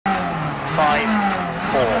5,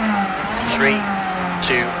 4, 3,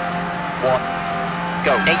 2, 1,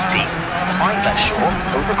 go. 80, 5 left short,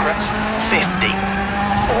 over crest, 50, 4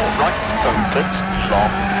 right, opens,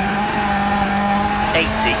 long, 80,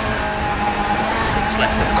 6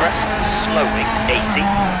 left of crest, slowing, 80,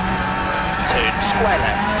 turn square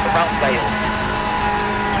left, around Vale,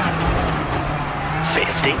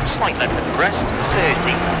 50, slight left of crest,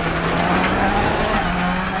 30,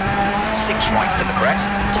 6 right to the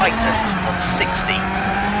crest, tightens on 60,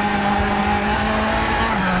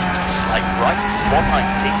 slight right,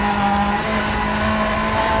 190,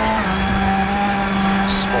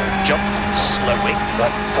 small jump, slowing,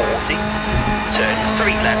 140, turn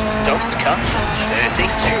 3 left, don't cut, 30,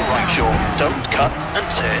 2 right short, don't cut, and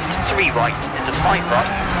turn 3 right into 5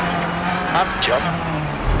 right, and jump,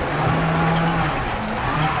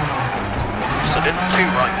 sudden 2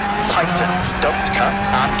 right, tightens, don't cut,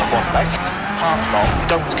 and 1 left, half long,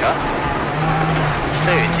 don't cut,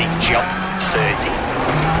 30, jump, 30,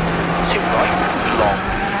 2 right, long,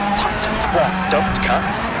 tightens 1, don't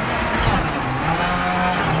cut,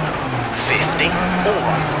 50, 4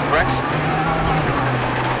 right, crest,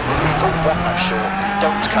 to 1 left short,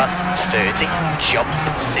 don't cut, 30, jump,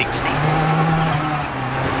 60,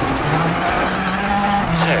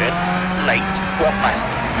 turn, late, 1 left,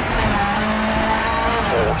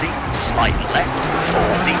 40, slight left,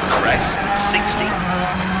 40, crest, 60, 5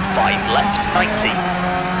 left, 90,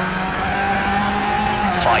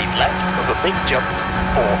 5 left of a big jump,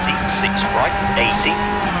 40, 6 right, 80,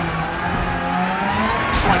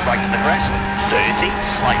 slight right to the crest, 30,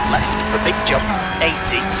 slight left of a big jump,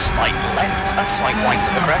 80, slight left and slight right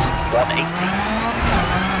of the crest, 180,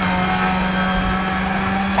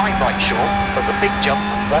 5 right short of a big jump,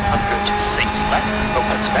 100, 6 left,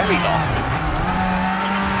 opens very long,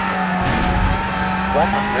 100,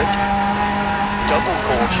 double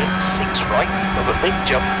caution, 6 right of a big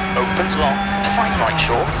jump, opens long, 5 right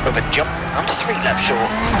short of a jump and 3 left short,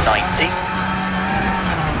 90,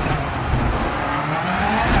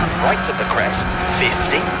 right of the crest,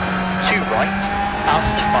 50, 2 right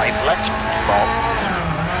and 5 left, long,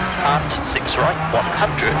 and 6 right,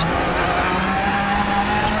 100,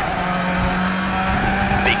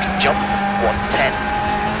 big jump, 110,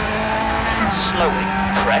 slowing,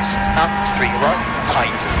 crest and 3 right,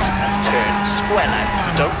 tightens, turn square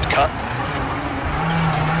left, don't cut,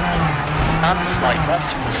 and slight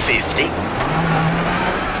left, 50,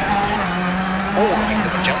 4 right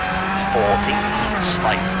of a jump, 40,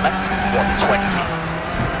 slight left, 120,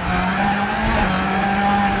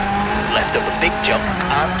 left of a big jump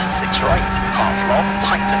and 6 right, half long,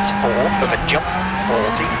 tightens 4 of a jump,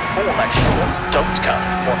 40, 4 left short, don't cut,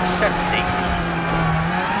 170,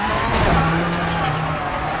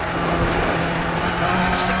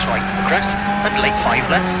 6 right to the crest, and late 5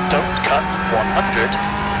 left, don't cut, 100,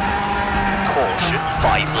 caution,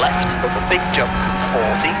 5 left of a big jump,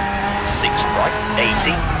 40, 6 right,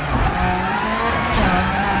 80,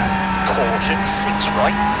 caution, 6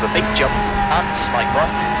 right of a big jump, and slight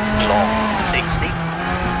right, long, 60,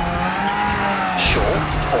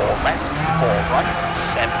 short, 4 left, 4 right,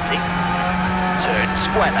 70, turn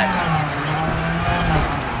square left,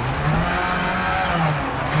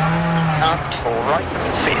 and 4 right,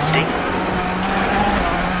 50,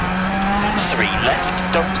 3 left,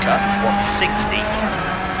 don't cut, 160,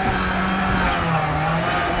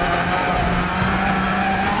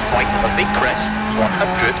 right of a big crest,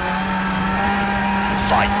 100,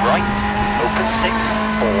 5 right, open 6,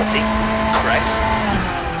 40, crest,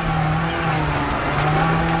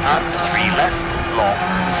 and 3 left, long,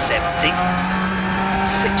 70,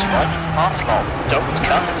 6 right, half long, don't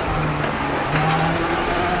cut,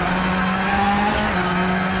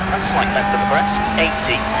 and slight left of the crest,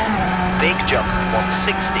 80, big jump,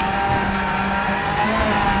 160,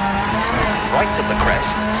 right of the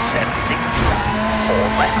crest, 70, 4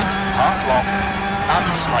 left, half long,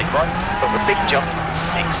 and slight right of a big jump,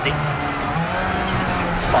 60, 5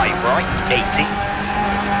 right, 80,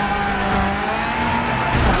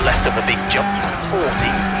 left of a big jump,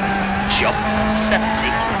 40, jump,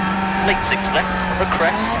 70, late 6 left of a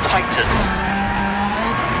crest, tightens,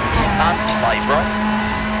 and 5 right,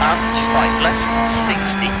 and 5 left,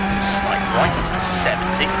 60, slight right,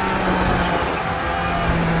 70,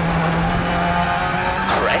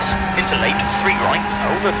 crest, into late 3 right,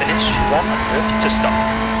 over finish, 100 to stop.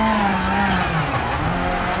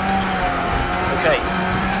 Okay,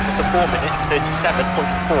 that's a 4 minute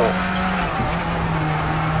 37.4.